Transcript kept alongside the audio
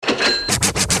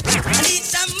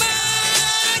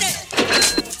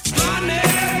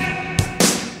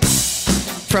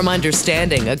From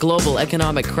understanding a global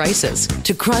economic crisis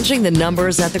to crunching the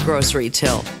numbers at the grocery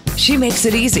till, she makes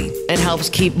it easy and helps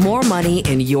keep more money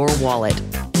in your wallet.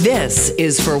 This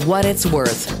is For What It's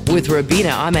Worth with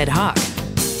Rubina Ahmed-Haq.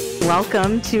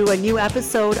 Welcome to a new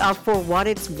episode of For What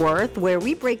It's Worth, where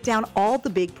we break down all the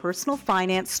big personal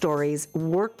finance stories,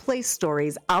 workplace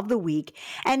stories of the week,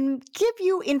 and give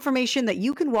you information that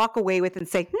you can walk away with and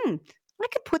say, I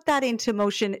could put that into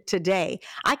motion today.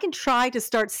 I can try to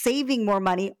start saving more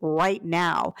money right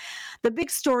now. The big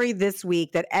story this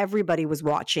week that everybody was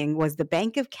watching was the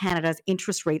Bank of Canada's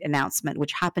interest rate announcement,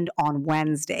 which happened on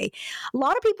Wednesday. A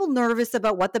lot of people nervous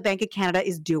about what the Bank of Canada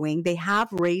is doing. They have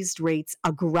raised rates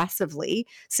aggressively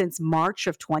since March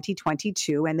of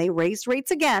 2022, and they raised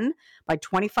rates again by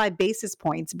 25 basis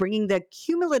points, bringing the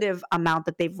cumulative amount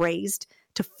that they've raised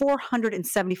to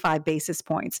 475 basis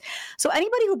points. So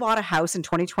anybody who bought a house in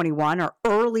 2021 or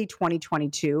early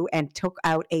 2022 and took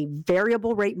out a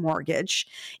variable rate mortgage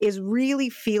is really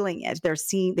feeling it. They've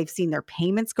seen their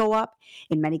payments go up,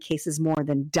 in many cases more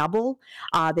than double.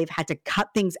 They've had to cut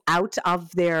things out of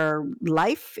their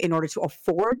life in order to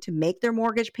afford to make their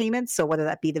mortgage payments. So whether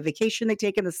that be the vacation they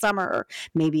take in the summer, or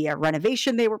maybe a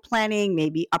renovation they were planning,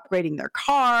 maybe upgrading their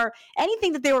car,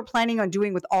 anything that they were planning on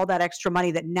doing with all that extra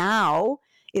money that now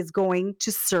is going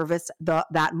to service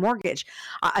that mortgage.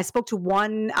 I spoke to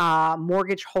one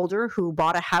mortgage holder who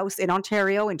bought a house in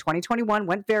Ontario in 2021,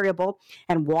 went variable,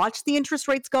 and watched the interest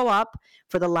rates go up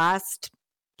for the last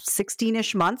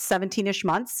 16-ish months, 17-ish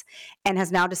months, and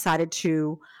has now decided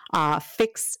to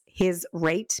fix his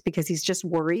rate because he's just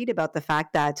worried about the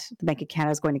fact that the Bank of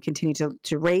Canada is going to continue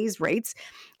to raise rates.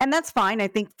 And that's fine. I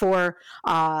think for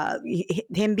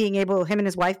him and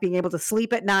his wife being able to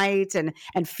sleep at night and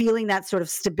feeling that sort of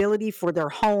stability for their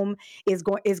home is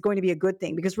going to be a good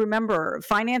thing. Because remember,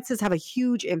 finances have a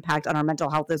huge impact on our mental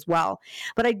health as well.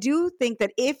 But I do think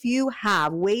that if you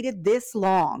have waited this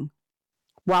long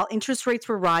while interest rates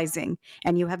were rising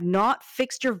and you have not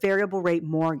fixed your variable rate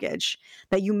mortgage,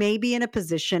 that you may be in a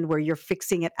position where you're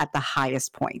fixing it at the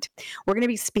highest point. We're going to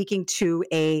be speaking to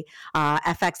a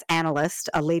FX analyst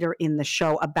later in the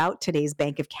show about today's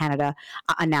Bank of Canada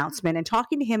announcement and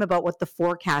talking to him about what the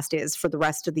forecast is for the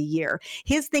rest of the year.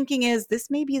 His thinking is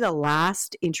this may be the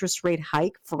last interest rate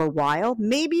hike for a while,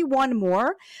 maybe one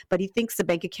more, but he thinks the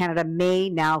Bank of Canada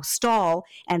may now stall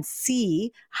and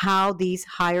see how these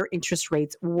higher interest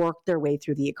rates work their way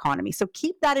through the economy. So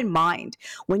keep that in mind.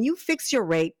 When you fix your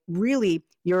rate, really,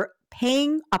 you're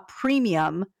paying a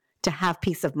premium to have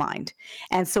peace of mind.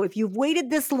 And so if you've waited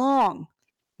this long,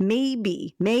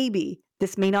 maybe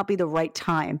this may not be the right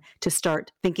time to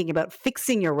start thinking about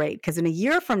fixing your rate. Because in a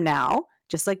year from now,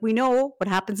 just like we know what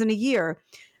happens in a year,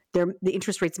 the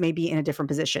interest rates may be in a different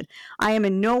position. I am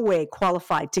in no way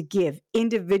qualified to give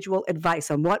individual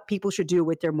advice on what people should do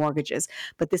with their mortgages,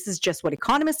 but this is just what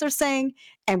economists are saying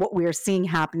and what we are seeing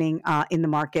happening in the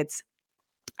markets.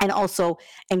 And also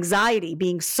anxiety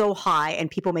being so high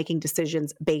and people making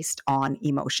decisions based on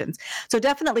emotions. So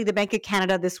definitely the Bank of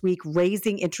Canada this week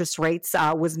raising interest rates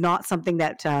was not something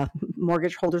that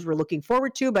mortgage holders were looking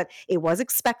forward to, but it was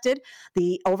expected.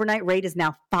 The overnight rate is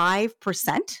now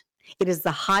 5%. It is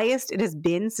the highest it has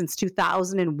been since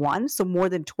 2001, so more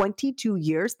than 22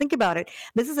 years. Think about it.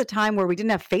 This is a time where we didn't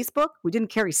have Facebook. We didn't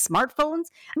carry smartphones.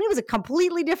 I mean, it was a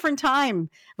completely different time,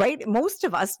 right? Most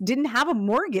of us didn't have a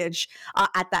mortgage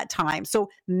at that time. So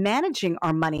managing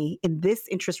our money in this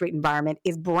interest rate environment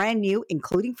is brand new,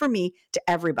 including for me, to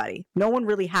everybody. No one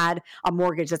really had a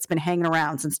mortgage that's been hanging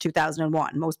around since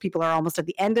 2001. Most people are almost at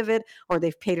the end of it or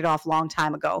they've paid it off a long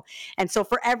time ago. And so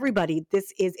for everybody,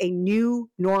 this is a new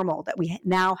normal that we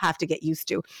now have to get used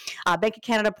to. Bank of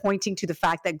Canada pointing to the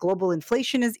fact that global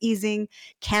inflation is easing,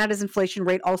 Canada's inflation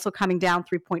rate also coming down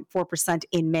 3.4%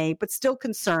 in May, but still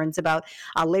concerns about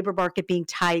labor market being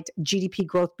tight, GDP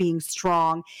growth being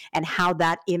strong, and how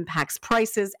that impacts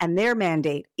prices. And their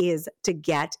mandate is to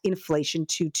get inflation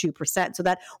to 2%. So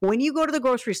that when you go to the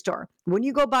grocery store, when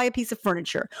you go buy a piece of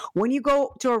furniture, when you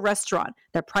go to a restaurant,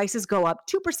 that prices go up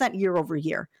 2% year over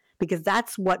year. Because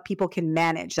that's what people can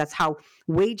manage. That's how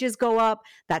wages go up.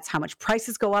 That's how much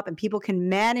prices go up. And people can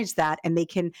manage that and they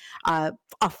can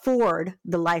afford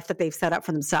the life that they've set up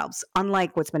for themselves.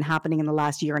 Unlike what's been happening in the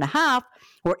last year and a half,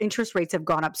 where interest rates have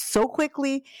gone up so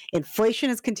quickly, inflation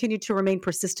has continued to remain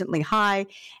persistently high,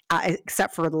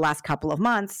 except for the last couple of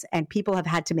months. And people have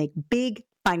had to make big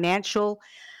financial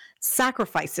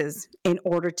sacrifices in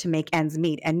order to make ends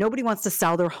meet. And nobody wants to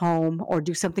sell their home or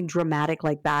do something dramatic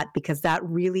like that, because that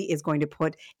really is going to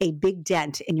put a big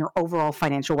dent in your overall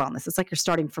financial wellness. It's like you're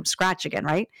starting from scratch again,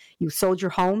 right? You sold your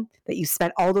home that you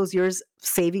spent all those years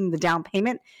saving the down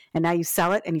payment, and now you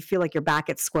sell it and you feel like you're back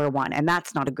at square one. And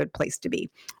that's not a good place to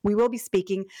be. We will be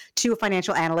speaking to a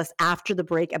financial analyst after the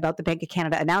break about the Bank of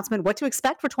Canada announcement, what to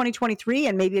expect for 2023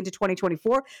 and maybe into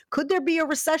 2024. Could there be a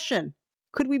recession?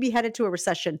 Could we be headed to a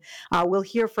recession? We'll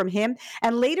hear from him.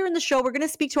 And later in the show, we're going to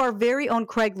speak to our very own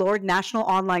Craig Lord, national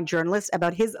online journalist,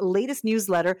 about his latest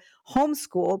newsletter,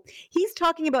 Homeschool. He's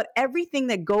talking about everything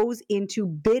that goes into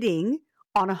bidding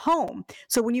on a home.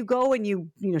 So when you go and you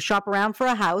shop around for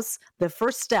a house, the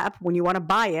first step when you want to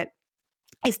buy it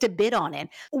is to bid on it.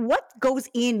 What goes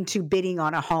into bidding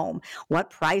on a home?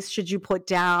 What price should you put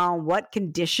down? What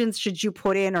conditions should you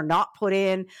put in or not put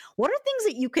in? What are things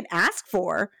that you can ask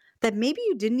for that maybe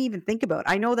you didn't even think about?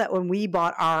 I know that when we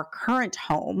bought our current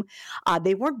home,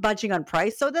 they weren't budging on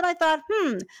price. So then I thought,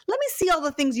 let me see all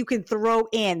the things you can throw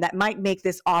in that might make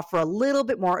this offer a little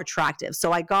bit more attractive.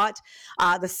 So I got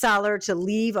the seller to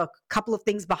leave a couple of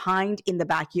things behind in the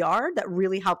backyard that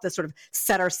really helped us sort of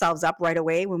set ourselves up right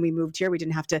away when we moved here. We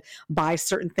didn't have to buy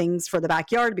certain things for the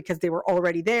backyard because they were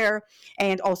already there.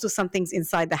 And also some things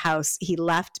inside the house he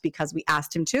left because we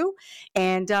asked him to.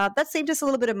 And that saved us a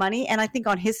little bit of money. And I think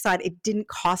on his side, it didn't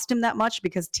cost him that much,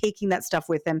 because taking that stuff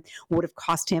with him would have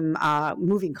cost him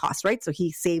moving costs, right? So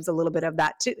he saves a little bit of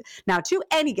that too,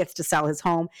 and he gets to sell his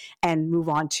home and move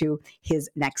on to his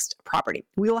next property.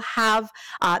 We will have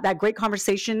that great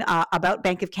conversation about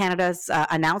Bank of Canada's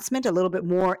announcement, a little bit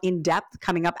more in depth,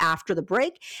 coming up after the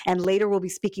break. And later we'll be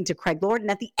speaking to Craig Lord. And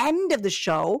at the end of the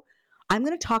show, I'm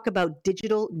going to talk about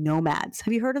digital nomads.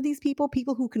 Have you heard of these people?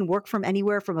 People who can work from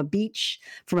anywhere, from a beach,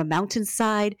 from a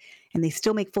mountainside, and they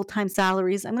still make full-time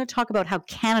salaries. I'm going to talk about how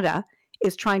Canada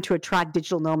is trying to attract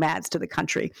digital nomads to the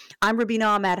country. I'm Rubina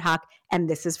Ahmed-Haq, and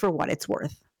this is For What It's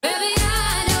Worth.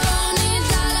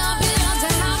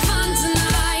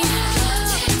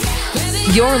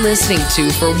 You're listening to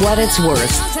For What It's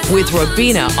Worth with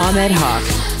Rubina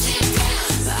Ahmed-Haq.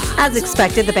 As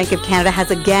expected, the Bank of Canada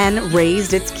has again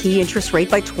raised its key interest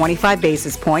rate by 25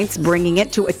 basis points, bringing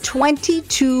it to a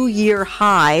 22-year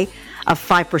high of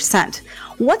 5%.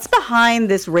 What's behind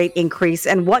this rate increase,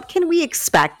 and what can we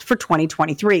expect for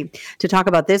 2023? To talk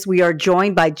about this, we are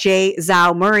joined by Jay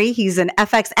Zhao-Murray. He's an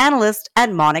FX analyst at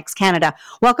Monex Canada.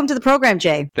 Welcome to the program,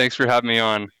 Jay. Thanks for having me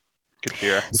on. Good to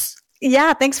hear you.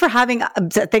 Yeah, thanks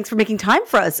for making time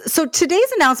for us. So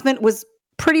today's announcement was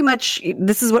pretty much,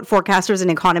 this is what forecasters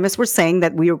and economists were saying,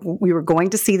 that we were going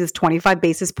to see this 25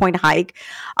 basis point hike.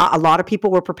 A lot of people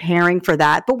were preparing for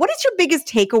that. But what is your biggest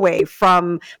takeaway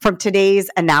from today's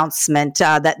announcement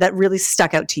that really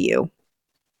stuck out to you?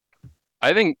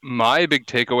 I think my big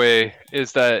takeaway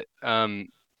is that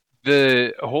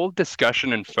the whole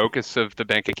discussion and focus of the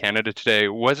Bank of Canada today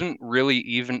wasn't really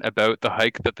even about the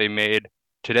hike that they made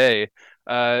today.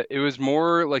 It was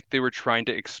more like they were trying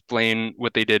to explain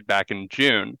what they did back in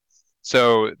June.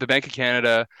 So the Bank of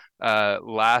Canada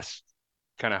last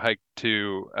kind of hiked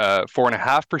to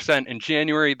 4.5% in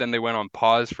January. Then they went on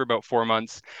pause for about 4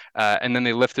 months, and then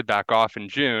they lifted back off in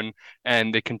June,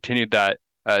 and they continued that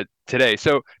today.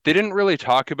 So they didn't really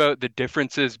talk about the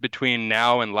differences between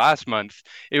now and last month.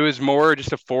 It was more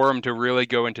just a forum to really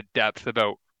go into depth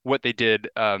about what they did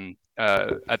at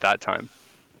that time.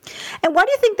 And why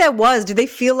do you think that was? Do they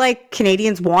feel like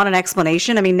Canadians want an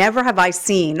explanation? I mean, never have I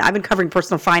seen, I've been covering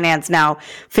personal finance now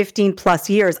 15 plus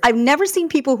years. I've never seen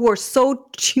people who are so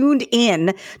tuned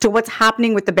in to what's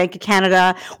happening with the Bank of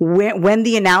Canada, when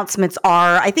the announcements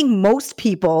are. I think most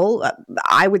people,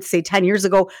 I would say 10 years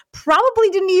ago, probably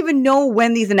didn't even know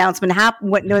when these announcements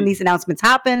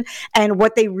happen and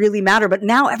what they really matter. But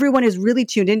now everyone is really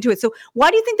tuned into it. So why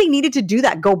do you think they needed to do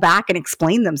that? Go back and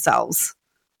explain themselves?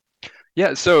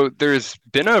 Yeah, so there's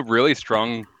been a really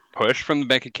strong push from the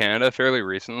Bank of Canada fairly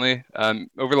recently,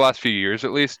 over the last few years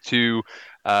at least, to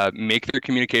make their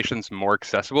communications more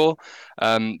accessible.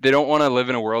 They don't want to live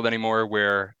in a world anymore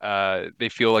where they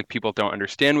feel like people don't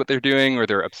understand what they're doing or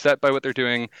they're upset by what they're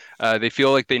doing. They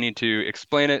feel like they need to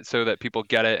explain it so that people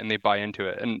get it and they buy into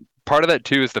it. And part of that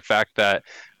too is the fact that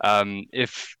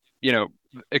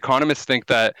economists think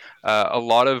that a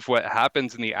lot of what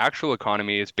happens in the actual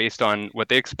economy is based on what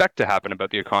they expect to happen about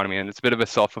the economy, and it's a bit of a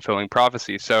self-fulfilling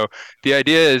prophecy. So the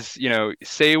idea is,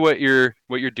 say what you're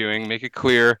doing, make it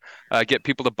clear, get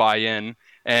people to buy in,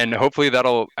 and hopefully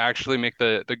that'll actually make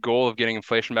the goal of getting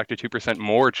inflation back to 2%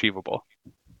 more achievable.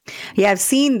 Yeah, I've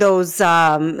seen those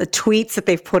tweets that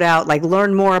they've put out, like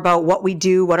learn more about what we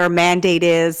do, what our mandate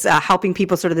is, helping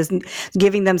people sort of this,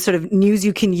 giving them sort of news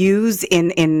you can use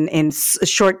in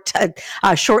short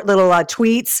little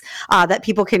tweets that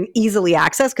people can easily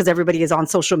access because everybody is on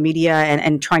social media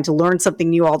and trying to learn something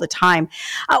new all the time.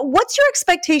 What's your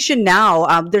expectation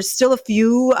now? There's still a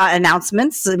few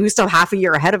announcements. We still have half a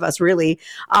year ahead of us, really,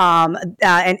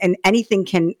 and anything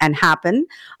can happen.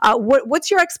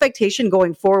 What's your expectation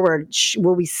going forward?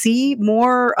 Will we see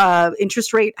more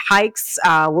interest rate hikes?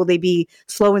 Will they be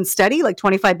slow and steady, like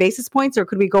 25 basis points, or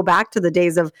could we go back to the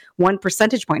days of 1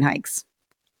 percentage point hikes?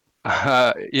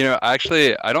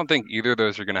 Actually, I don't think either of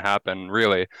those are going to happen,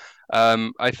 really.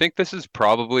 I think this is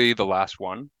probably the last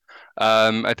one.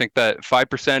 I think that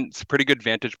 5% is a pretty good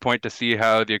vantage point to see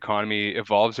how the economy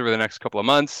evolves over the next couple of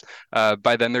months.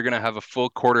 By then, they're going to have a full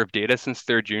quarter of data since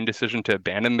their June decision to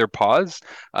abandon their pause.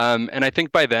 And I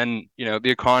think by then, the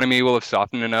economy will have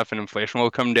softened enough and inflation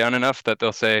will come down enough that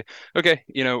they'll say, okay,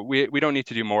 we don't need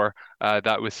to do more.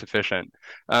 That was sufficient.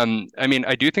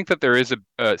 I do think that there is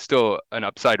still an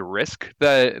upside risk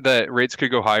that rates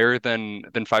could go higher than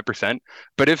 5%.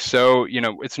 But if so,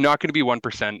 it's not going to be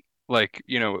 1%. Like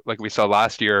we saw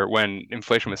last year when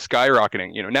inflation was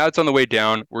skyrocketing. Now it's on the way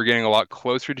down. We're getting a lot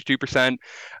closer to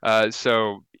 2%.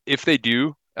 So if they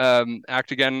do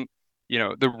act again,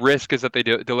 the risk is that they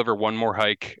deliver one more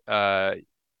hike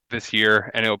this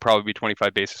year, and it'll probably be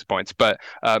 25 basis points. But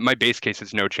my base case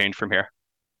is no change from here.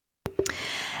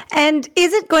 And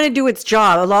is it going to do its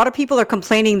job? A lot of people are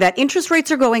complaining that interest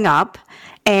rates are going up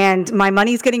and my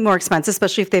money's getting more expensive,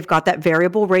 especially if they've got that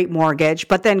variable rate mortgage.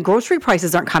 But then grocery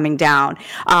prices aren't coming down.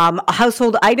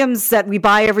 Household items that we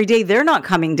buy every day, they're not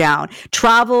coming down.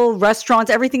 Travel,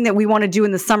 restaurants, everything that we want to do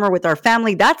in the summer with our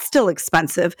family, that's still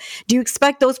expensive. Do you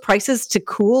expect those prices to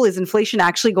cool? Is inflation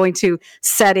actually going to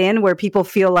set in where people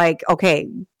feel like, okay,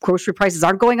 grocery prices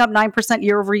aren't going up 9%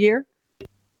 year over year?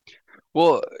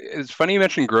 Well, it's funny you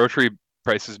mentioned grocery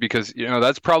prices because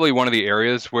that's probably one of the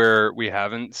areas where we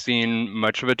haven't seen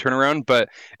much of a turnaround. But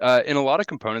in a lot of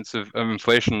components of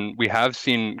inflation, we have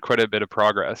seen quite a bit of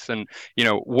progress. And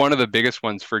one of the biggest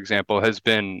ones, for example, has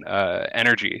been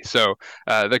energy. So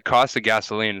the cost of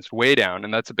gasoline is way down,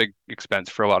 and that's a big expense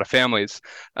for a lot of families.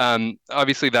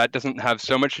 Obviously, that doesn't have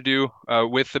so much to do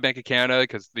with the Bank of Canada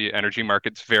because the energy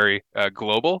market's very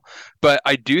global. But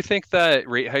I do think that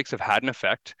rate hikes have had an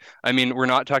effect. We're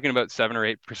not talking about 7 or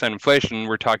 8% inflation.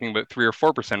 We're talking about 3 or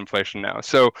 4% inflation now.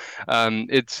 So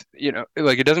it's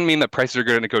it doesn't mean that prices are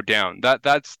going to go down.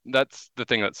 That's the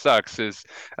thing that sucks is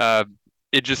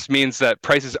it just means that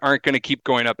prices aren't going to keep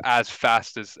going up as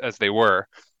fast as they were.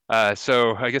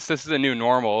 So I guess this is a new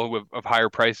normal of higher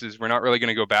prices. We're not really going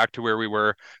to go back to where we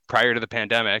were prior to the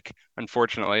pandemic.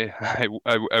 Unfortunately,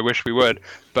 I wish we would,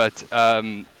 but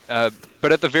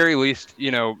at the very least,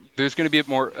 there's going to be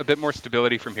a bit more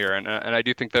stability from here, and I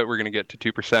do think that we're going to get to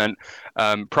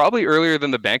 2%, probably earlier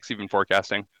than the bank's even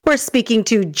forecasting. We're speaking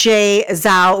to Jay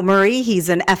Zhao-Murray. He's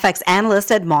an FX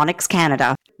analyst at Monex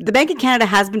Canada. The Bank of Canada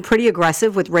has been pretty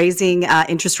aggressive with raising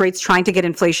interest rates, trying to get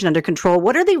inflation under control.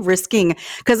 What are they risking?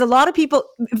 Because a lot of people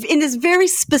in this very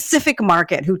specific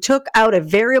market who took out a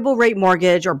variable rate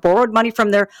mortgage or borrowed money from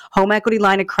their home equity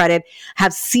line of credit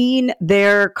have seen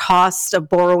their cost of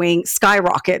borrowing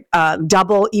skyrocket,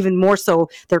 double, even more so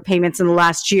their payments in the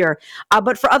last year.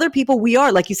 But for other people, we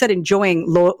are, like you said, enjoying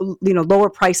lower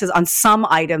prices on some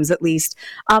items at least.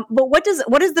 But what is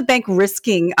the bank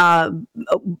risking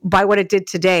by what it did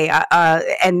today,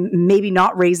 and maybe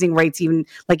not raising rates even,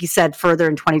 like you said, further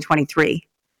in 2023?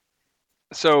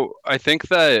 So I think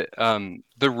that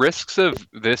the risks of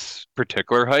this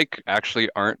particular hike actually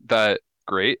aren't that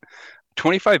great.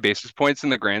 25 basis points in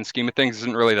the grand scheme of things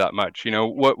isn't really that much.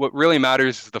 What really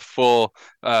matters is the full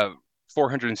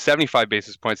 475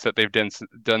 basis points that they've done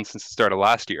since the start of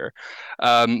last year.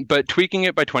 But tweaking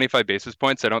it by 25 basis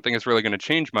points, I don't think is really going to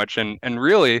change much. And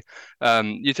really,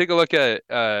 you take a look at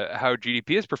how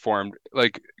GDP has performed,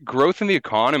 like growth in the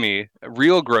economy,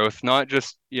 real growth, not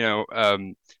just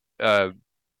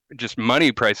just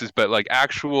money prices, but like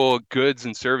actual goods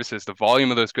and services, the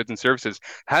volume of those goods and services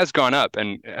has gone up,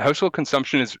 and household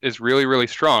consumption is really, really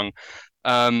strong.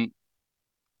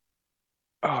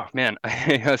 Oh man,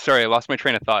 sorry, I lost my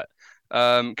train of thought.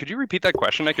 Could you repeat that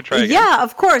question? I could try again. Yeah,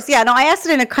 of course. Yeah, no, I asked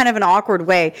it in a kind of an awkward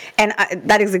way, and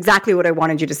that is exactly what I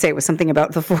wanted you to say. It was something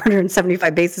about the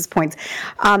 475 basis points.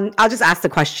 I'll just ask the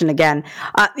question again.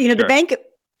 Sure.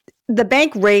 The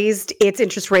bank raised its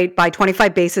interest rate by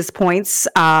 25 basis points,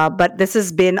 but this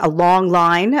has been a long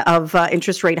line of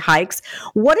interest rate hikes.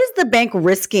 What is the bank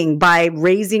risking by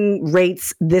raising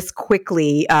rates this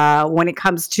quickly when it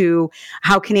comes to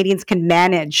how Canadians can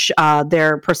manage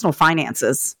their personal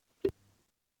finances?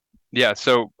 Yeah,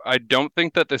 so I don't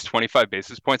think that this 25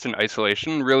 basis points in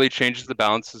isolation really changes the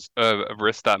balance of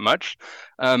risk that much.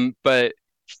 But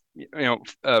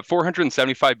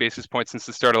 475 basis points since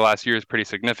the start of last year is pretty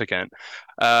significant.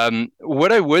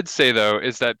 What I would say, though,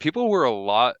 is that people were a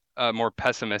lot more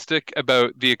pessimistic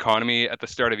about the economy at the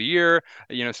start of the year.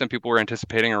 Some people were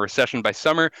anticipating a recession by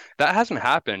summer. That hasn't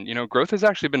happened. Growth has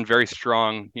actually been very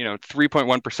strong.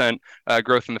 3.1%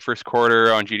 growth in the first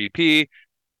quarter on GDP.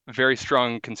 Very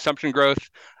strong consumption growth.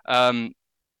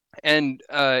 And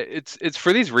it's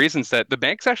for these reasons that the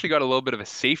bank's actually got a little bit of a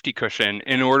safety cushion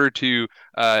in order to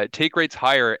take rates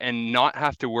higher and not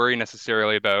have to worry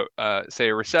necessarily about, say,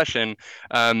 a recession,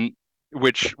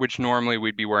 which normally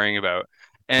we'd be worrying about.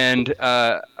 And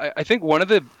I think one of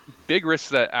the big risks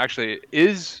that actually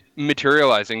is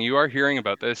materializing, you are hearing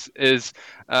about this, is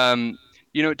to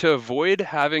avoid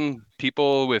having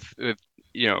people with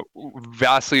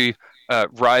vastly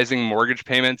rising mortgage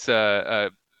payments,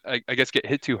 I guess, get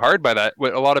hit too hard by that.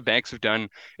 What a lot of banks have done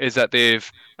is that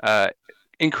they've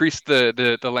increased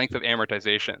the length of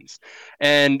amortizations,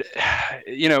 and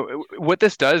what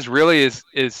this does really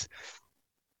is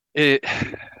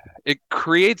it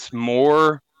creates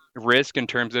more risk in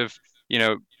terms of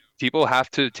people have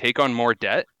to take on more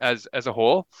debt as a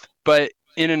whole, but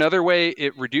in another way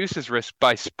it reduces risk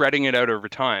by spreading it out over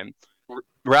time.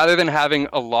 Rather than having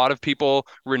a lot of people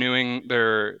renewing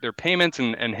their payments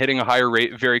and hitting a higher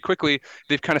rate very quickly,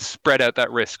 they've kind of spread out that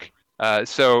risk.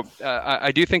 So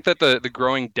I do think that the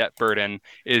growing debt burden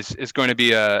is going to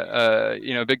be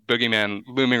a big boogeyman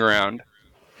looming around.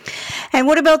 And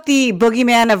what about the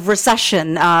boogeyman of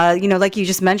recession? Like you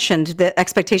just mentioned, the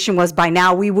expectation was by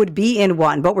now we would be in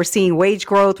one, but we're seeing wage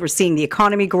growth. We're seeing the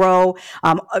economy grow.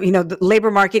 The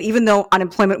labor market, even though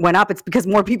unemployment went up, it's because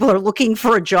more people are looking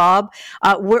for a job.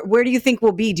 Where do you think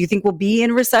we'll be? Do you think we'll be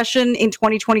in recession in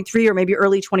 2023 or maybe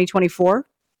early 2024?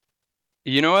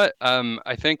 You know what?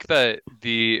 I think that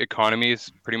the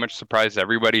economy's pretty much surprised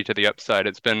everybody to the upside.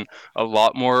 It's been a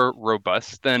lot more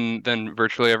robust than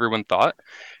virtually everyone thought.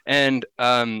 And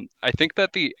I think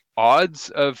that the odds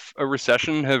of a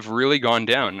recession have really gone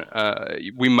down.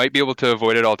 We might be able to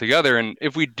avoid it altogether. And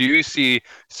if we do see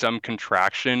some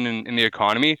contraction in the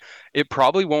economy, it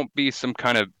probably won't be some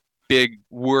kind of big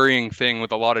worrying thing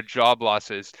with a lot of job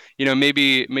losses.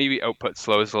 Maybe output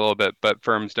slows a little bit, but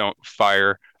firms don't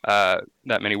fire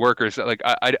that many workers. Like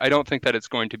I don't think that it's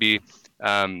going to be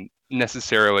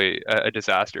necessarily a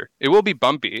disaster. It will be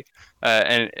bumpy,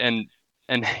 and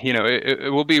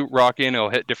it will be rocky, and it'll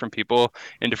hit different people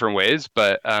in different ways.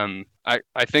 But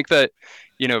I think that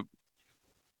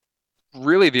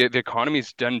really the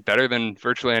economy's done better than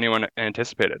virtually anyone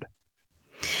anticipated.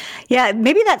 Yeah,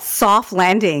 maybe that soft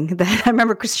landing that I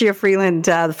remember Chrystia Freeland,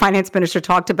 the finance minister,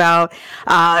 talked about,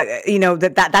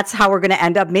 that's how we're going to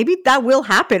end up. Maybe that will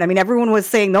happen. I mean, everyone was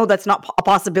saying, no, that's not a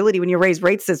possibility when you raise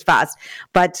rates this fast.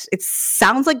 But it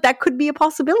sounds like that could be a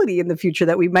possibility in the future,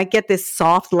 that we might get this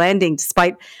soft landing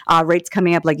despite rates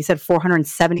coming up, like you said,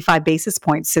 475 basis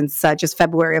points since just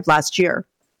February of last year.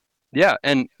 Yeah.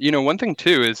 And, one thing,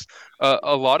 too, is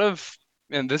a lot of,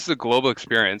 and this is a global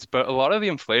experience, but a lot of the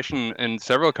inflation in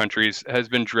several countries has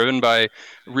been driven by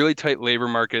really tight labor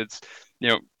markets,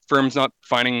 firms not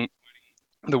finding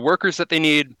the workers that they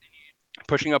need,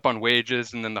 pushing up on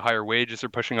wages, and then the higher wages are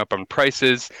pushing up on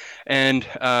prices. And,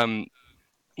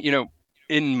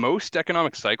 in most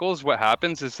economic cycles, what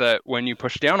happens is that when you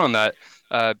push down on that,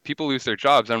 people lose their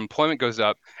jobs, unemployment goes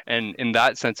up, and in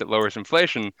that sense, it lowers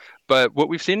inflation. But what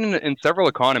we've seen in several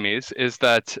economies is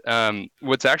that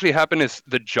what's actually happened is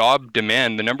the job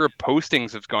demand, the number of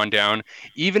postings has gone down,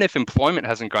 even if employment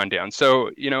hasn't gone down. So,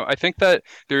 I think that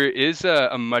there is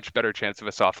a much better chance of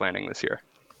a soft landing this year.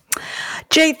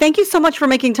 Jay, thank you so much for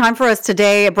making time for us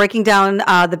today, breaking down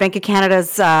the Bank of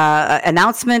Canada's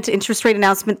interest rate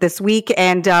announcement this week,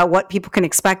 and what people can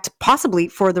expect possibly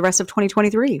for the rest of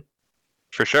 2023.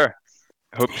 For sure.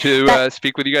 Hope to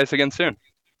speak with you guys again soon.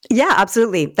 Yeah,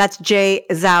 absolutely. That's Jay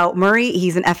Zhao-Murray.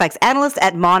 He's an FX analyst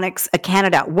at Monex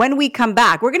Canada. When we come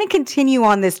back, we're going to continue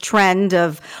on this trend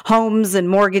of homes and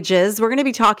mortgages. We're going to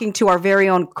be talking to our very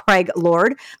own Craig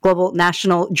Lord, global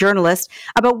national journalist,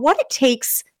 about what it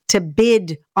takes to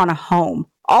bid on a home,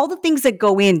 all the things that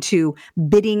go into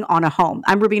bidding on a home.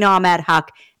 I'm Rubina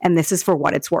Ahmed-Haq, and this is For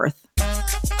What It's Worth.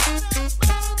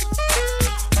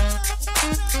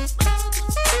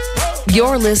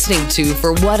 You're listening to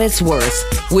For What It's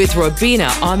Worth with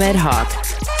Rubina Ahmed-Haq.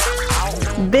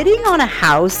 Bidding on a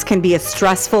house can be a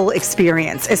stressful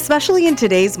experience, especially in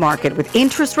today's market with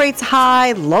interest rates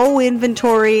high, low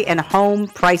inventory, and home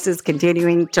prices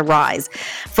continuing to rise.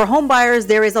 For home buyers,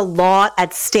 there is a lot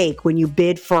at stake when you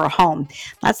bid for a home.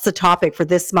 That's the topic for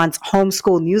this month's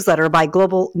Homeschool newsletter by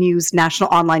Global News national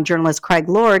online journalist Craig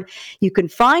Lord. You can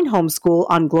find Homeschool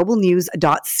on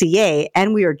globalnews.ca,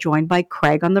 and we are joined by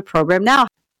Craig on the program now.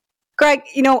 Greg,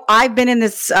 I've been in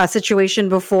this situation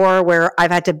before where I've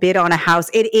had to bid on a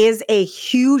house. It is a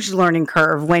huge learning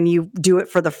curve when you do it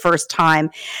for the first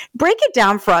time. Break it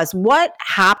down for us. What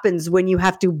happens when you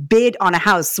have to bid on a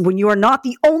house when you are not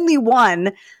the only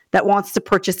one that wants to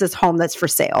purchase this home that's for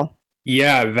sale?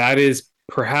 Yeah, that is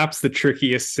perhaps the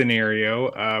trickiest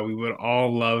scenario. We would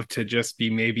all love to just be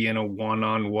maybe in a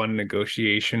one-on-one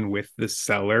negotiation with the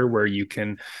seller where you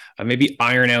can maybe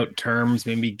iron out terms,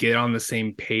 maybe get on the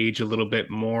same page a little bit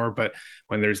more. But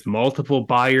when there's multiple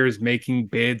buyers making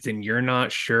bids and you're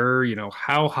not sure,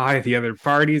 how high the other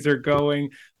parties are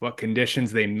going, what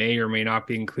conditions they may or may not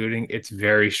be including, it's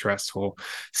very stressful.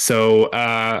 So,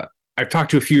 I've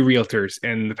talked to a few realtors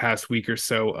in the past week or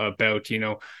so about,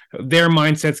 their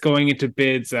mindsets going into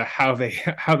bids, how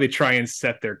they try and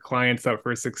set their clients up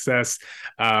for success.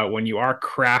 When you are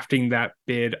crafting that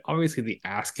bid, obviously the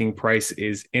asking price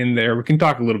is in there. We can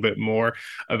talk a little bit more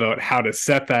about how to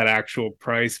set that actual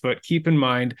price, but keep in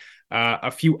mind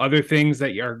a few other things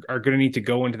that are going to need to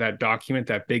go into that document,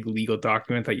 that big legal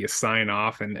document that you sign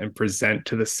off and present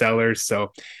to the sellers.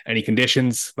 So any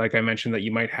conditions, like I mentioned, that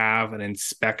you might have, an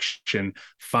inspection,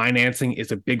 financing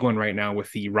is a big one right now with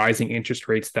the rising interest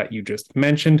rates that you just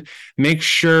mentioned. Make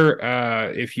sure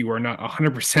if you are not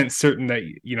 100% certain that,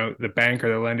 the bank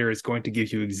or the lender is going to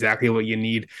give you exactly what you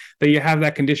need, that you have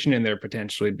that condition in there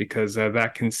potentially, because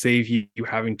that can save you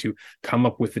having to come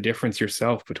up with the difference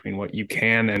yourself between what you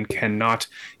can and cannot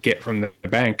get from the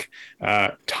bank.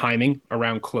 Timing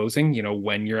around closing,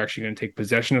 when you're actually going to take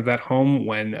possession of that home,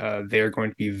 when they're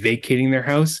going to be vacating their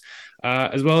house,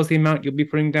 as well as the amount you'll be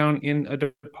putting down in a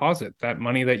deposit, that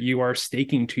money that you are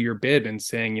staking to your bid and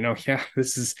saying, yeah,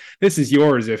 this is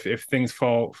yours if things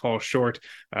fall short.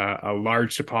 A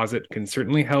large deposit can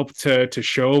certainly help to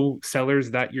show sellers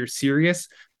that you're serious,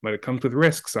 but it comes with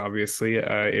risks, obviously,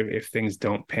 if things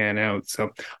don't pan out.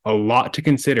 So a lot to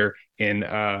consider in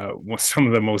some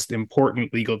of the most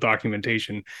important legal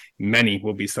documentation many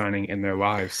will be signing in their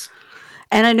lives.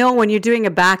 And I know when you're doing a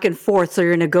back and forth, so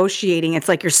you're negotiating, it's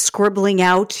like you're scribbling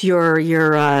out your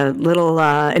little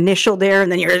initial there, and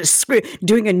then you're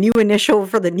doing a new initial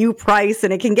for the new price,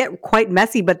 and it can get quite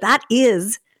messy, but that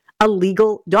is a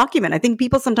legal document. I think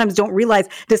people sometimes don't realize,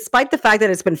 despite the fact that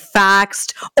it's been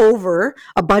faxed over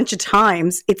a bunch of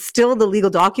times, it's still the legal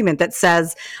document that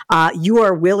says you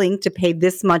are willing to pay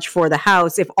this much for the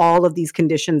house if all of these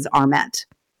conditions are met.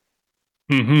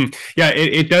 Mm-hmm. Yeah,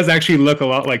 it does actually look a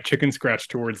lot like chicken scratch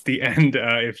towards the end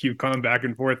if you've gone back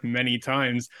and forth many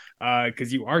times,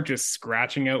 because you are just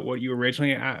scratching out what you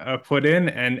originally put in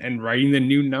and writing the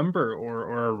new number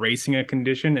or erasing a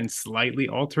condition and slightly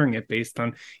altering it based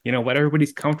on, what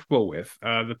everybody's comfortable with.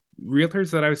 The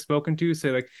realtors that I've spoken to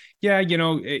say like, yeah,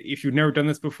 if you've never done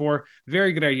this before,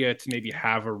 very good idea to maybe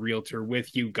have a realtor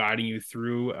with you guiding you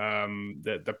through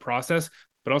the process,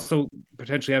 but also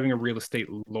potentially having a real estate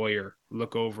lawyer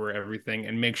look over everything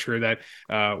and make sure that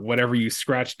whatever you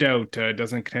scratched out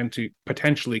doesn't tend to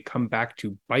potentially come back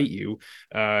to bite you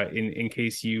in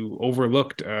case you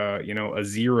overlooked, a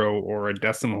zero or a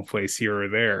decimal place here or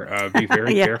there. Be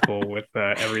very careful with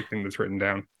everything that's written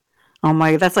down. Oh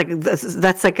my, that's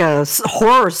like a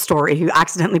horror story. You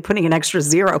accidentally putting an extra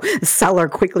zero. The seller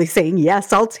quickly saying,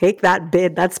 yes, I'll take that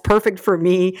bid. That's perfect for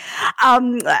me.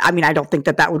 I don't think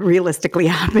that would realistically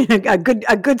happen.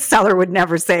 A good seller would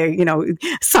never say,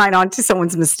 sign on to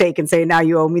someone's mistake and say, now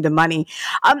you owe me the money.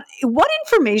 What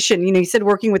information, you said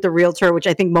working with a realtor, which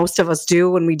I think most of us do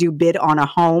when we do bid on a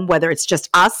home, whether it's just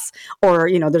us or,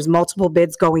 there's multiple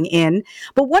bids going in.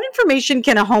 But what information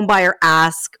can a home buyer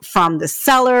ask from the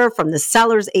seller, from the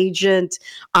seller's agent,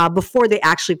 before they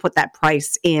actually put that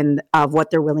price in of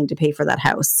what they're willing to pay for that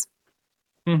house?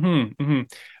 One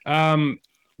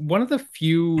of the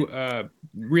few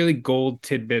really gold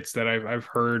tidbits that I've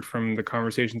heard from the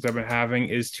conversations I've been having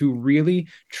is to really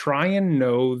try and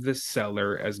know the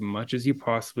seller as much as you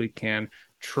possibly can.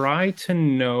 Try to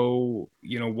know,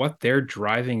 what their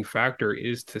driving factor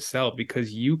is to sell,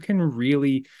 because you can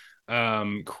really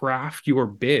craft your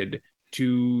bid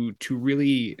to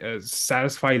really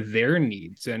satisfy their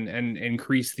needs and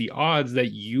increase the odds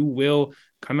that you will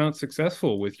come out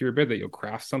successful with your bid, that you'll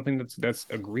craft something that's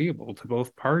agreeable to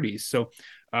both parties. So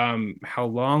how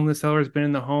long the seller's been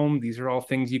in the home, these are all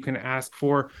things you can ask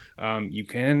for. You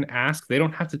can ask, they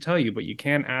don't have to tell you, but you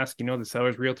can ask, the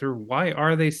seller's realtor, why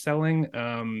are they selling?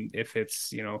 If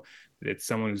it's, it's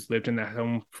someone who's lived in that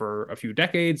home for a few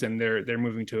decades and they're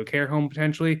moving to a care home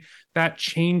potentially, that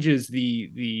changes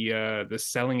the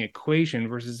selling equation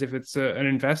versus if it's an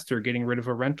investor getting rid of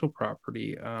a rental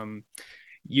property.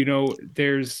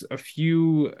 There's a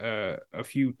few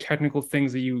technical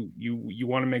things that you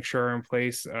want to make sure are in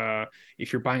place.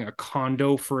 If you're buying a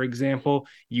condo, for example,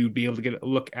 you'd be able to get a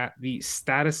look at the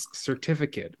status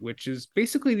certificate, which is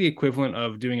basically the equivalent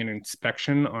of doing an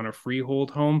inspection on a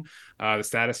freehold home. The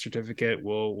status certificate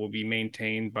will be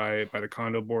maintained by the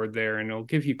condo board there, and it'll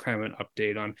give you kind of an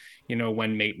update on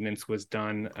when maintenance was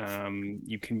done.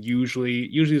 You can usually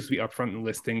this will be upfront in the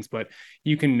listings, but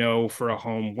you can know for a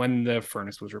home when the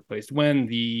furnace was replaced, when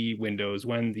the windows,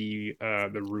 when the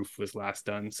roof was last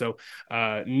done. So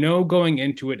know going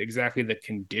into it exactly the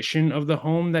condition of the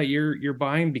home that you're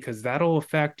buying, because that'll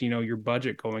affect your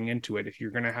budget going into it. If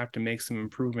you're going to have to make some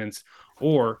improvements,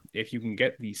 or if you can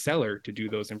get the seller to do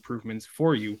those improvements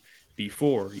for you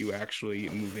before you actually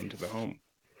move into the home.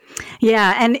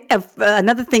 Yeah. And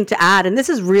another thing to add, and this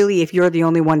is really if you're the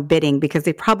only one bidding, because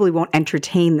they probably won't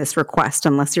entertain this request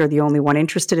unless you're the only one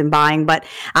interested in buying, but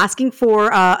asking for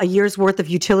a year's worth of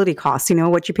utility costs,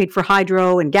 what you paid for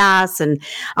hydro and gas and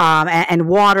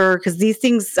water, because these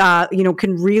things,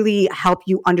 can really help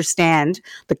you understand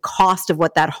the cost of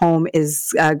what that home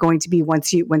is going to be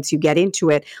once you get into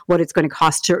it, what it's going to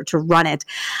cost to run it.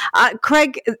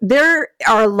 Craig, there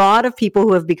are a lot of people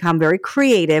who have become very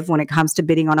creative when it comes to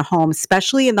bidding on a home,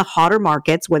 especially in the hotter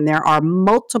markets when there are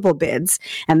multiple bids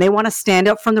and they want to stand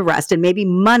out from the rest, and maybe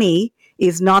money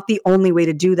is not the only way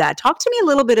to do that. Talk to me a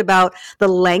little bit about the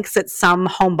lengths that some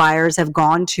home buyers have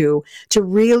gone to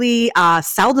really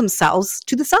sell themselves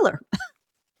to the seller.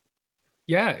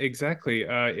 Yeah, exactly.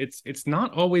 It's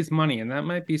not always money, and that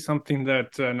might be something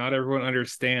that not everyone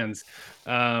understands.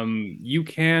 You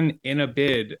can, in a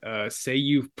bid, say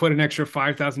you've put an extra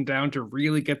 $5,000 down to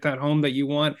really get that home that you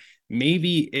want.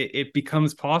 Maybe it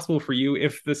becomes possible for you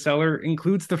if the seller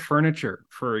includes the furniture,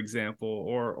 for example,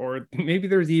 or maybe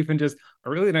there's even just a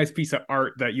really nice piece of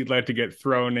art that you'd like to get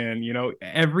thrown in.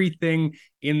 Everything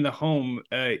in the home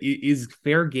is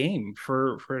fair game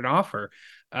for an offer.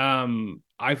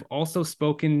 I've also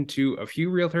spoken to a few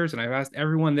realtors, and I've asked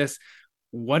everyone this: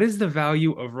 what is the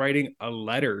value of writing a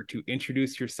letter to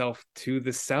introduce yourself to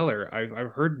the seller?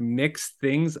 I've heard mixed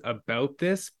things about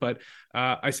this, but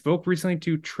I spoke recently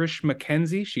to Trish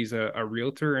McKenzie. She's a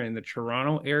realtor in the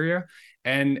Toronto area,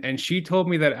 and she told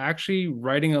me that actually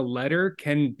writing a letter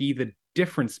can be the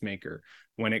difference maker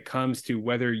when it comes to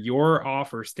whether your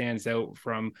offer stands out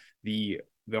from the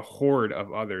horde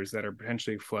of others that are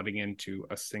potentially flooding into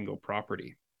a single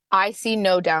property. I see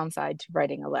no downside to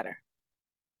writing a letter.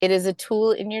 It is a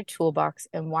tool in your toolbox,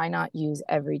 and why not use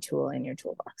every tool in your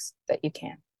toolbox that you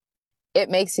can? It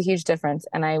makes a huge difference.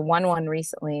 And I won one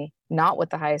recently, not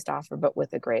with the highest offer, but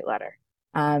with a great letter.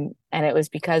 And it was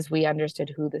because we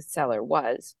understood who the seller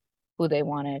was, who they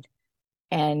wanted,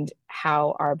 and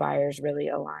how our buyers really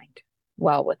aligned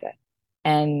well with it.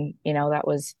 And, that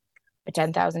was a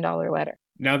 $10,000 letter.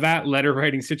 Now, that letter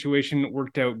writing situation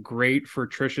worked out great for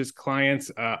Trisha's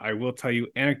clients. I will tell you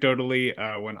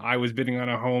anecdotally, when I was bidding on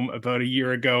a home about a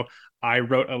year ago, I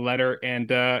wrote a letter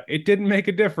and it didn't make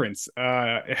a difference.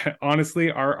 Honestly,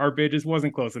 our bid just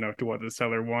wasn't close enough to what the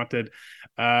seller wanted.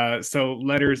 So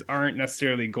letters aren't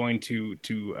necessarily going to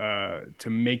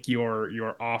make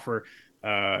your offer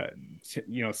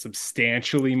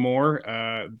substantially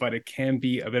more, but it can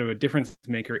be a bit of a difference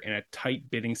maker in a tight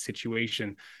bidding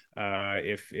situation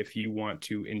if you want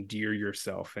to endear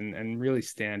yourself and really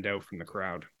stand out from the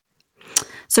crowd.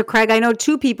 So, Craig, I know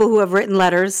two people who have written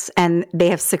letters and they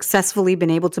have successfully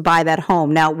been able to buy that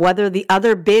home. Now, whether the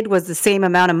other bid was the same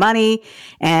amount of money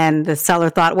and the seller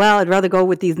thought, well, I'd rather go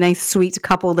with these nice, sweet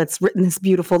couple that's written this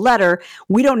beautiful letter,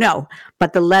 we don't know.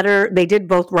 But the letter, they did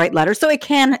both write letters. So it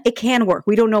can work.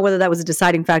 We don't know whether that was a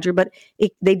deciding factor, but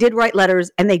they did write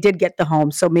letters and they did get the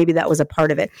home. So maybe that was a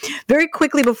part of it. Very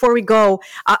quickly before we go,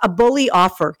 a bully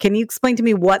offer. Can you explain to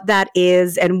me what that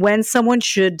is and when someone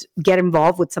should get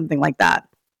involved with something like that?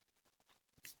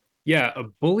 Yeah, a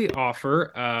bully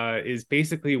offer is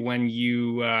basically when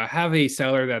you have a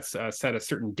seller that's set a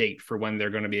certain date for when they're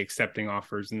going to be accepting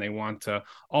offers, and they want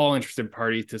all interested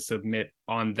parties to submit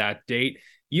on that date.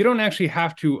 you don't actually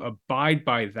have to abide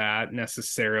by that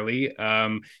necessarily.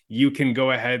 You can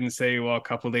go ahead and say, well, a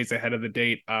couple of days ahead of the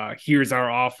date, here's our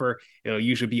offer. It'll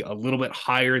usually be a little bit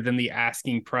higher than the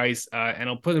asking price, and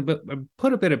it'll put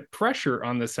a bit of pressure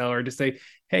on the seller to say,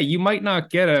 hey, you might not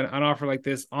get an offer like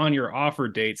this on your offer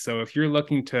date. So if you're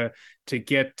looking to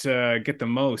get the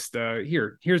most,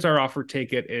 here's our offer.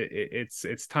 Take it.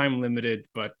 It's time limited,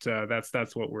 but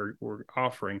that's what we're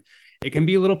offering. It can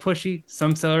be a little pushy.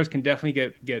 Some sellers can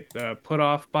definitely get put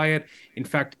off by it. In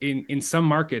fact, in some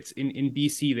markets in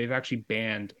BC, they've actually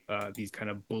banned these kind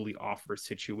of bully offer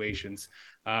situations.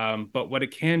 But what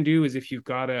it can do is, if you've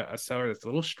got a seller that's a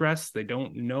little stressed, they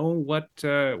don't know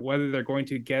whether they're going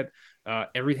to get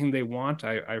everything they want.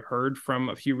 I've heard from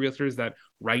a few realtors that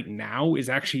right now is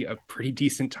actually a pretty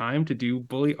decent time to do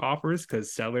bully offers,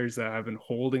 because sellers have been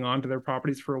holding on to their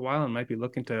properties for a while and might be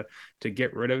looking to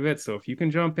get rid of it. So if you can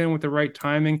jump in with the right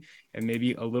timing and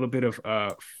maybe a little bit of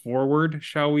forward,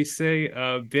 shall we say,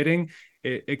 bidding,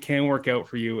 it can work out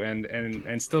for you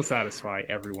and still satisfy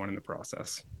everyone in the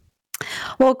process.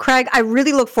 Well, Craig, I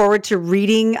really look forward to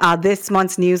reading this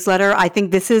month's newsletter. I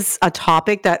think this is a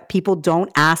topic that people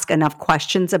don't ask enough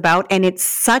questions about, and it's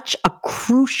such a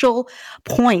crucial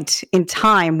point in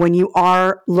time when you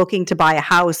are looking to buy a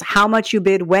house. How much you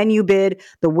bid, when you bid,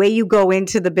 the way you go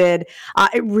into the bid,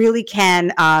 it really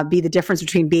can be the difference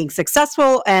between being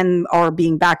successful or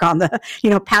being back on the,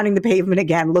 pounding the pavement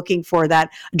again, looking for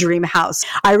that dream house.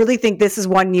 I really think this is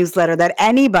one newsletter that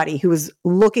anybody who is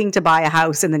looking to buy a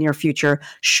house in the near future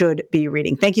should be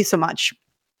reading. Thank you so much.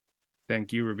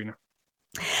 Thank you, Rubina.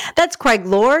 That's Craig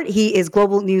Lord. He is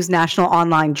Global News National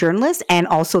online journalist and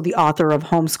also the author of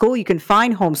Homeschool. You can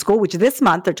find Homeschool, which this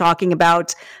month they're talking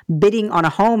about bidding on a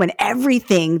home and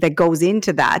everything that goes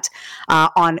into that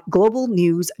on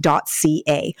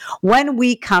globalnews.ca. When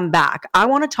we come back, I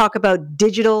want to talk about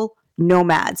digital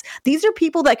nomads. These are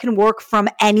people that can work from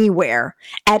anywhere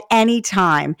at any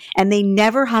time, and they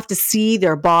never have to see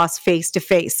their boss face to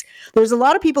face. There's a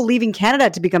lot of people leaving Canada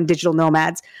to become digital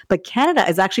nomads, but Canada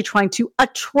is actually trying to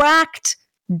attract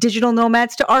digital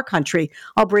nomads to our country.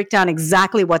 I'll break down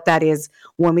exactly what that is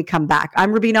when we come back.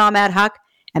 I'm Rubina Ahmed-Haq,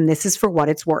 and this is For What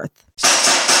It's Worth.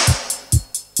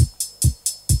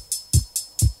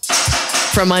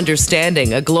 From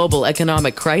understanding a global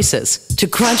economic crisis to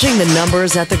crunching the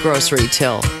numbers at the grocery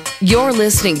till, you're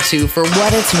listening to For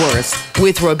What It's Worth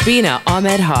with Rubina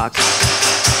Ahmed-Haq.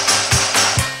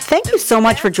 Thank you so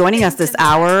much for joining us this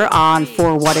hour on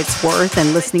For What It's Worth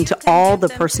and listening to all the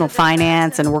personal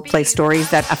finance and workplace stories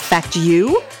that affect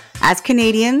you as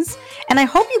Canadians. And I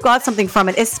hope you got something from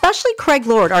it, especially Craig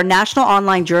Lord, our national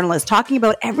online journalist, talking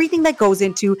about everything that goes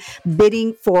into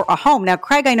bidding for a home. Now,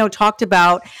 Craig, I know, talked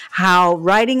about how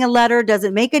writing a letter, does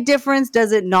it make a difference?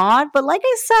 Does it not? But like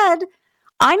I said,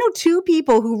 I know two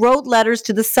people who wrote letters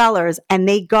to the sellers and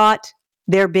they got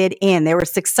their bid in. They were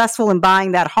successful in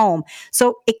buying that home.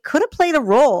 So it could have played a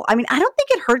role. I mean, I don't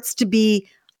think it hurts to be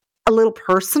a little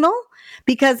personal.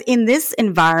 Because in this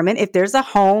environment, if there's a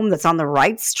home that's on the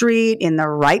right street, in the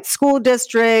right school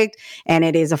district, and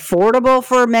it is affordable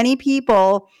for many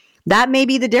people, that may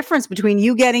be the difference between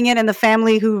you getting it and the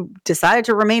family who decided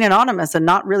to remain anonymous and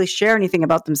not really share anything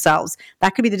about themselves.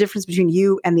 That could be the difference between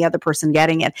you and the other person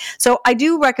getting it. So I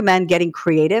do recommend getting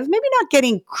creative, maybe not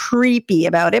getting creepy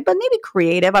about it, but maybe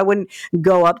creative. I wouldn't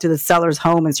go up to the seller's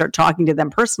home and start talking to them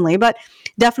personally, but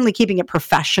definitely keeping it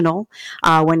professional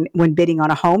when bidding on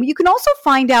a home. You can also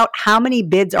find out how many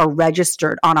bids are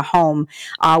registered on a home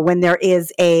when there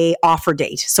is a offer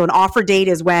date. So an offer date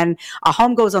is when a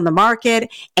home goes on the market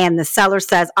and the seller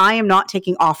says, I am not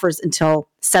taking offers until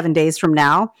 7 days from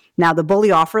now. Now, the bully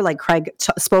offer, like Craig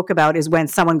spoke about, is when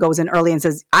someone goes in early and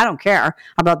says, I don't care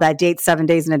about that date 7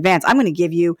 days in advance. I'm going to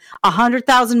give you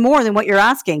 $100,000 more than what you're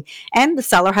asking. And the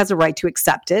seller has a right to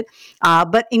accept it.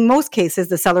 But in most cases,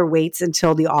 the seller waits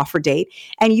until the offer date.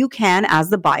 And you can, as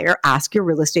the buyer, ask your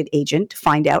real estate agent to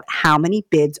find out how many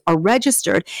bids are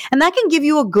registered. And that can give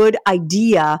you a good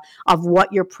idea of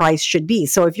what your price should be.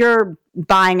 So if you're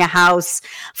buying a house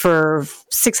for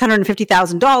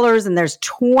 $650,000 and there's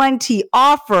 20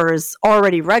 offers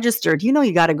already registered,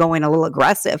 you got to go in a little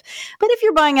aggressive. But if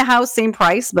you're buying a house, same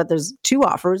price, but there's 2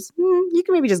 offers, you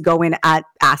can maybe just go in at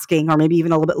asking or maybe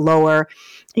even a little bit lower.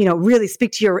 Really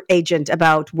speak to your agent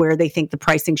about where they think the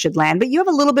pricing should land. But you have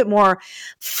a little bit more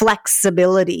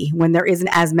flexibility when there isn't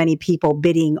as many people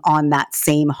bidding on that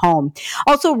same home.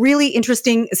 Also, really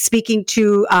interesting speaking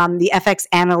to the FX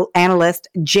analyst,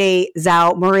 Jay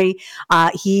Zhao-Murray.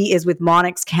 He is with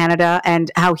Monex Canada, and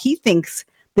how he thinks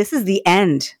this is the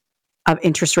end of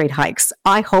interest rate hikes?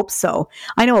 I hope so.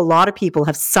 I know a lot of people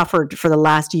have suffered for the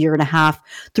last year and a half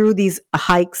through these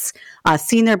hikes,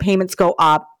 seen their payments go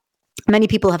up. Many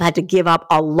people have had to give up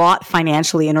a lot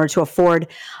financially in order to afford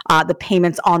the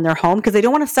payments on their home because they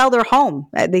don't want to sell their home.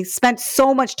 They spent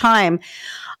so much time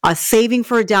saving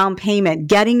for a down payment,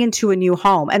 getting into a new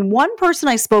home. And one person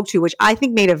I spoke to, which I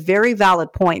think made a very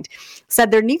valid point, said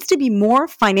there needs to be more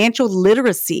financial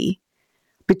literacy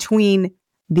between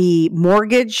the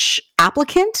mortgage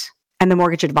applicant and the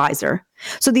mortgage advisor.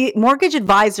 So the mortgage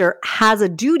advisor has a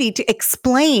duty to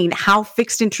explain how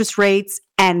fixed interest rates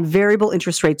and variable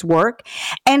interest rates work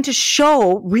and to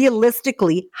show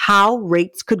realistically how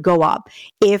rates could go up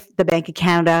if the Bank of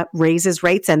Canada raises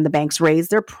rates and the banks raise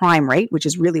their prime rate, which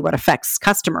is really what affects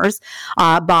customers,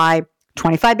 by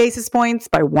 25 basis points,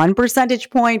 by 1 percentage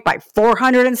point, by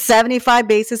 475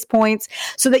 basis points,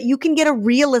 so that you can get a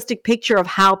realistic picture of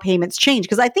how payments change.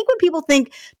 Because I think when people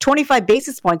think 25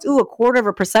 basis points, ooh,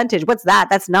 1/4%, what's that?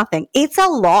 That's nothing. It's a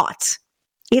lot.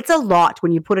 It's a lot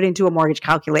when you put it into a mortgage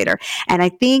calculator. And I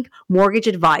think mortgage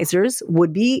advisors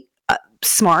would be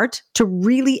smart to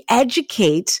really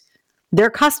educate their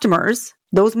customers,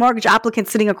 those mortgage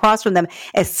applicants sitting across from them,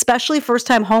 especially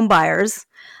first-time home buyers,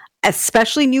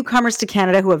 especially newcomers to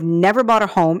Canada who have never bought a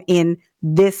home in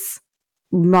this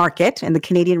market, in the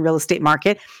Canadian real estate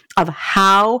market, of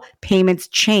how payments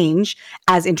change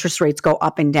as interest rates go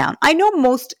up and down. I know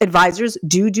most advisors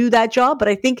do that job, but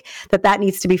I think that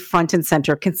needs to be front and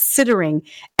center, considering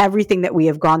everything that we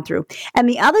have gone through. And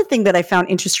the other thing that I found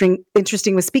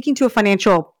interesting was speaking to a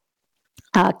financial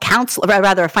counselor, or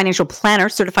rather a financial planner,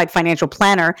 certified financial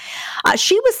planner.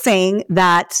 She was saying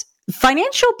that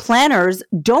financial planners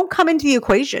don't come into the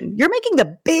equation. You're making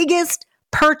the biggest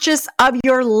purchase of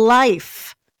your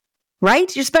life,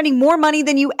 right? You're spending more money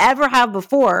than you ever have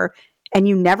before, and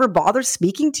you never bother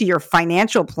speaking to your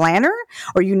financial planner,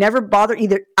 or you never bother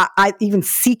even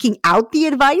seeking out the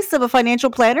advice of a financial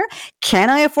planner. Can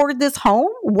I afford this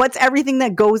home? What's everything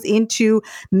that goes into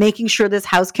making sure this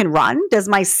house can run? Does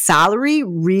my salary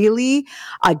really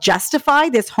justify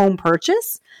this home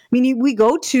purchase? I mean, we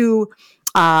go to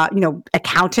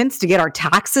accountants to get our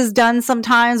taxes done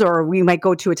sometimes, or we might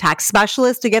go to a tax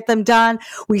specialist to get them done.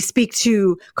 We speak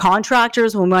to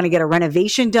contractors when we want to get a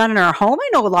renovation done in our home. I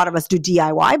know a lot of us do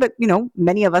DIY, but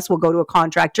many of us will go to a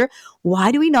contractor.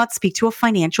 Why do we not speak to a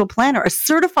financial planner, a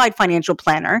certified financial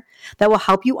planner that will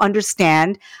help you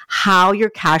understand how your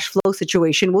cash flow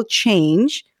situation will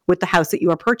change with the house that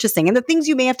you are purchasing and the things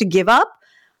you may have to give up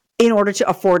in order to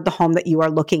afford the home that you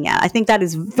are looking at? I think that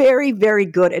is very, very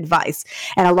good advice.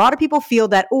 And a lot of people feel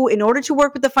that, in order to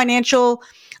work with the financial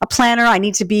planner, I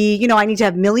need to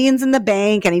have millions in the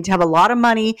bank. I need to have a lot of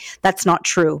money. That's not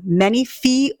true. Many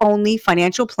fee-only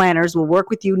financial planners will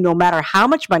work with you no matter how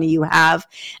much money you have,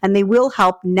 and they will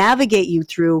help navigate you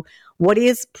through what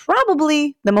is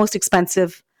probably the most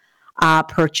expensive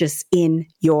purchase in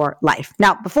your life.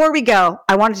 Now, before we go,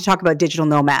 I wanted to talk about digital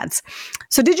nomads.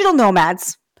 So digital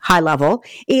nomads, high level,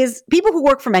 is people who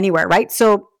work from anywhere, right?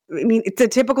 So, I mean, it's a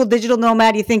typical digital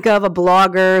nomad. You think of a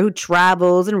blogger who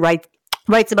travels and writes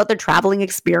about their traveling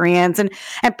experience and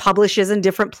publishes in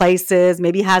different places,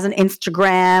 maybe has an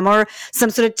Instagram or some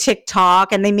sort of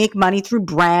TikTok, and they make money through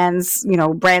brands,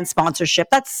 brand sponsorship.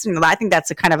 That's, I think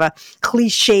that's a kind of a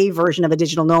cliche version of a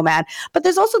digital nomad. But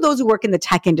there's also those who work in the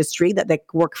tech industry that they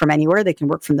work from anywhere. They can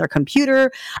work from their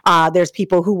computer. There's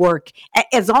people who work,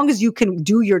 as long as you can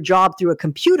do your job through a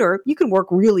computer, you can work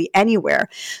really anywhere.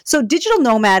 So digital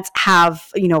nomads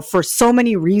have, for so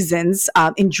many reasons,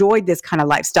 enjoyed this kind of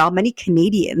lifestyle. Many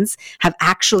Canadians have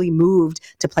actually moved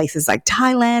to places like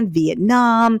Thailand,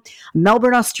 Vietnam,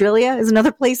 Melbourne, Australia is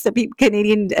another place that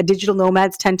Canadian digital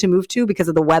nomads tend to move to because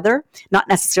of the weather, not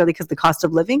necessarily because of the cost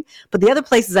of living. But the other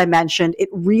places I mentioned, it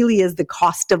really is the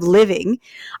cost of living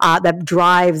that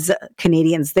drives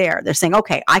Canadians there. They're saying,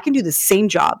 okay, I can do the same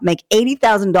job, make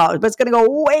 $80,000, but it's going to go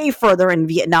way further in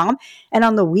Vietnam. And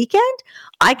on the weekend,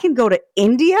 I can go to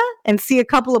India and see a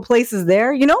couple of places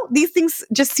there. These things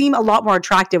just seem a lot more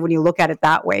attractive when you look at it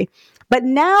that way. But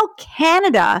now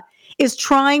Canada is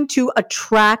trying to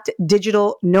attract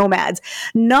digital nomads,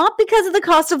 not because of the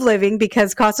cost of living,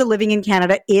 because cost of living in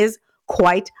Canada is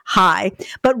quite high,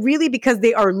 but really because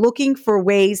they are looking for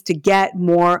ways to get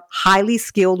more highly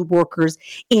skilled workers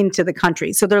into the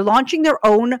country. So they're launching their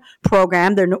own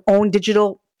program, their own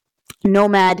digital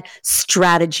nomad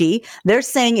strategy. They're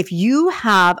saying if you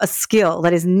have a skill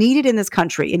that is needed in this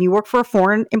country and you work for a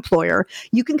foreign employer,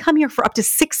 you can come here for up to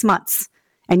 6 months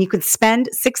and you can spend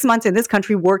 6 months in this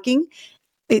country working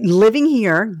living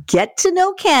here, get to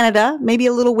know Canada, maybe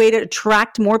a little way to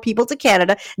attract more people to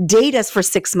Canada, date us for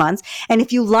 6 months. And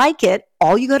if you like it,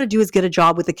 all you got to do is get a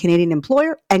job with a Canadian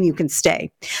employer and you can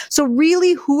stay. So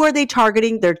really, who are they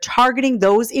targeting? They're targeting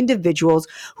those individuals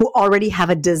who already have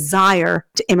a desire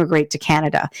to immigrate to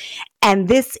Canada. And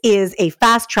this is a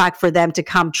fast track for them to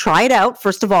come try it out.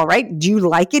 First of all, right? Do you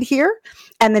like it here?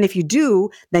 And then if you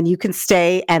do, then you can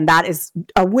stay. And that is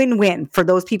a win-win for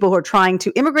those people who are trying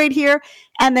to immigrate here.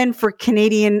 And then for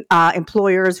Canadian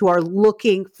employers who are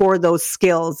looking for those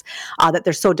skills that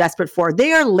they're so desperate for.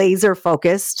 They are laser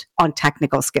focused on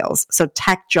technical skills. So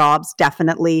tech jobs,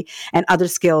 definitely, and other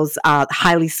skills,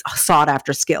 highly sought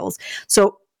after skills.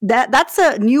 So that's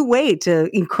a new way to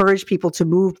encourage people to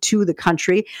move to the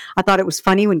country. I thought it was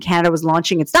funny when Canada was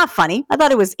launching. It's not funny. I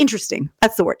thought it was interesting.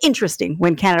 That's the word, interesting,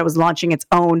 when Canada was launching its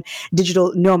own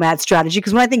digital nomad strategy.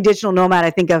 Because when I think digital nomad,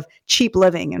 I think of cheap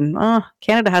living. And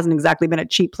Canada hasn't exactly been a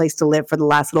cheap place to live for the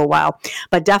last little while.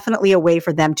 But definitely a way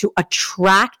for them to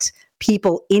attract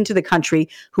people into the country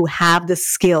who have the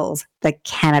skills that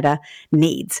Canada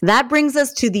needs. That brings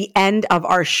us to the end of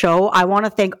our show. I want to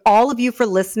thank all of you for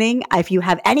listening. If you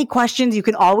have any questions, you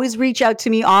can always reach out to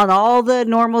me on all the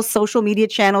normal social media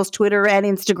channels, Twitter and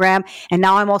Instagram. And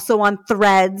now I'm also on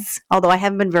Threads, although I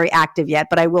haven't been very active yet,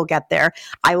 but I will get there.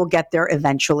 I will get there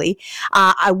eventually.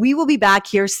 We will be back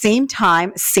here, same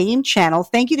time, same channel.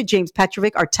 Thank you to James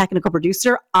Petrovic, our technical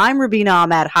producer. I'm Rubina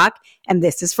Ahmed-Haq, and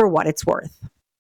this is For What It's Worth.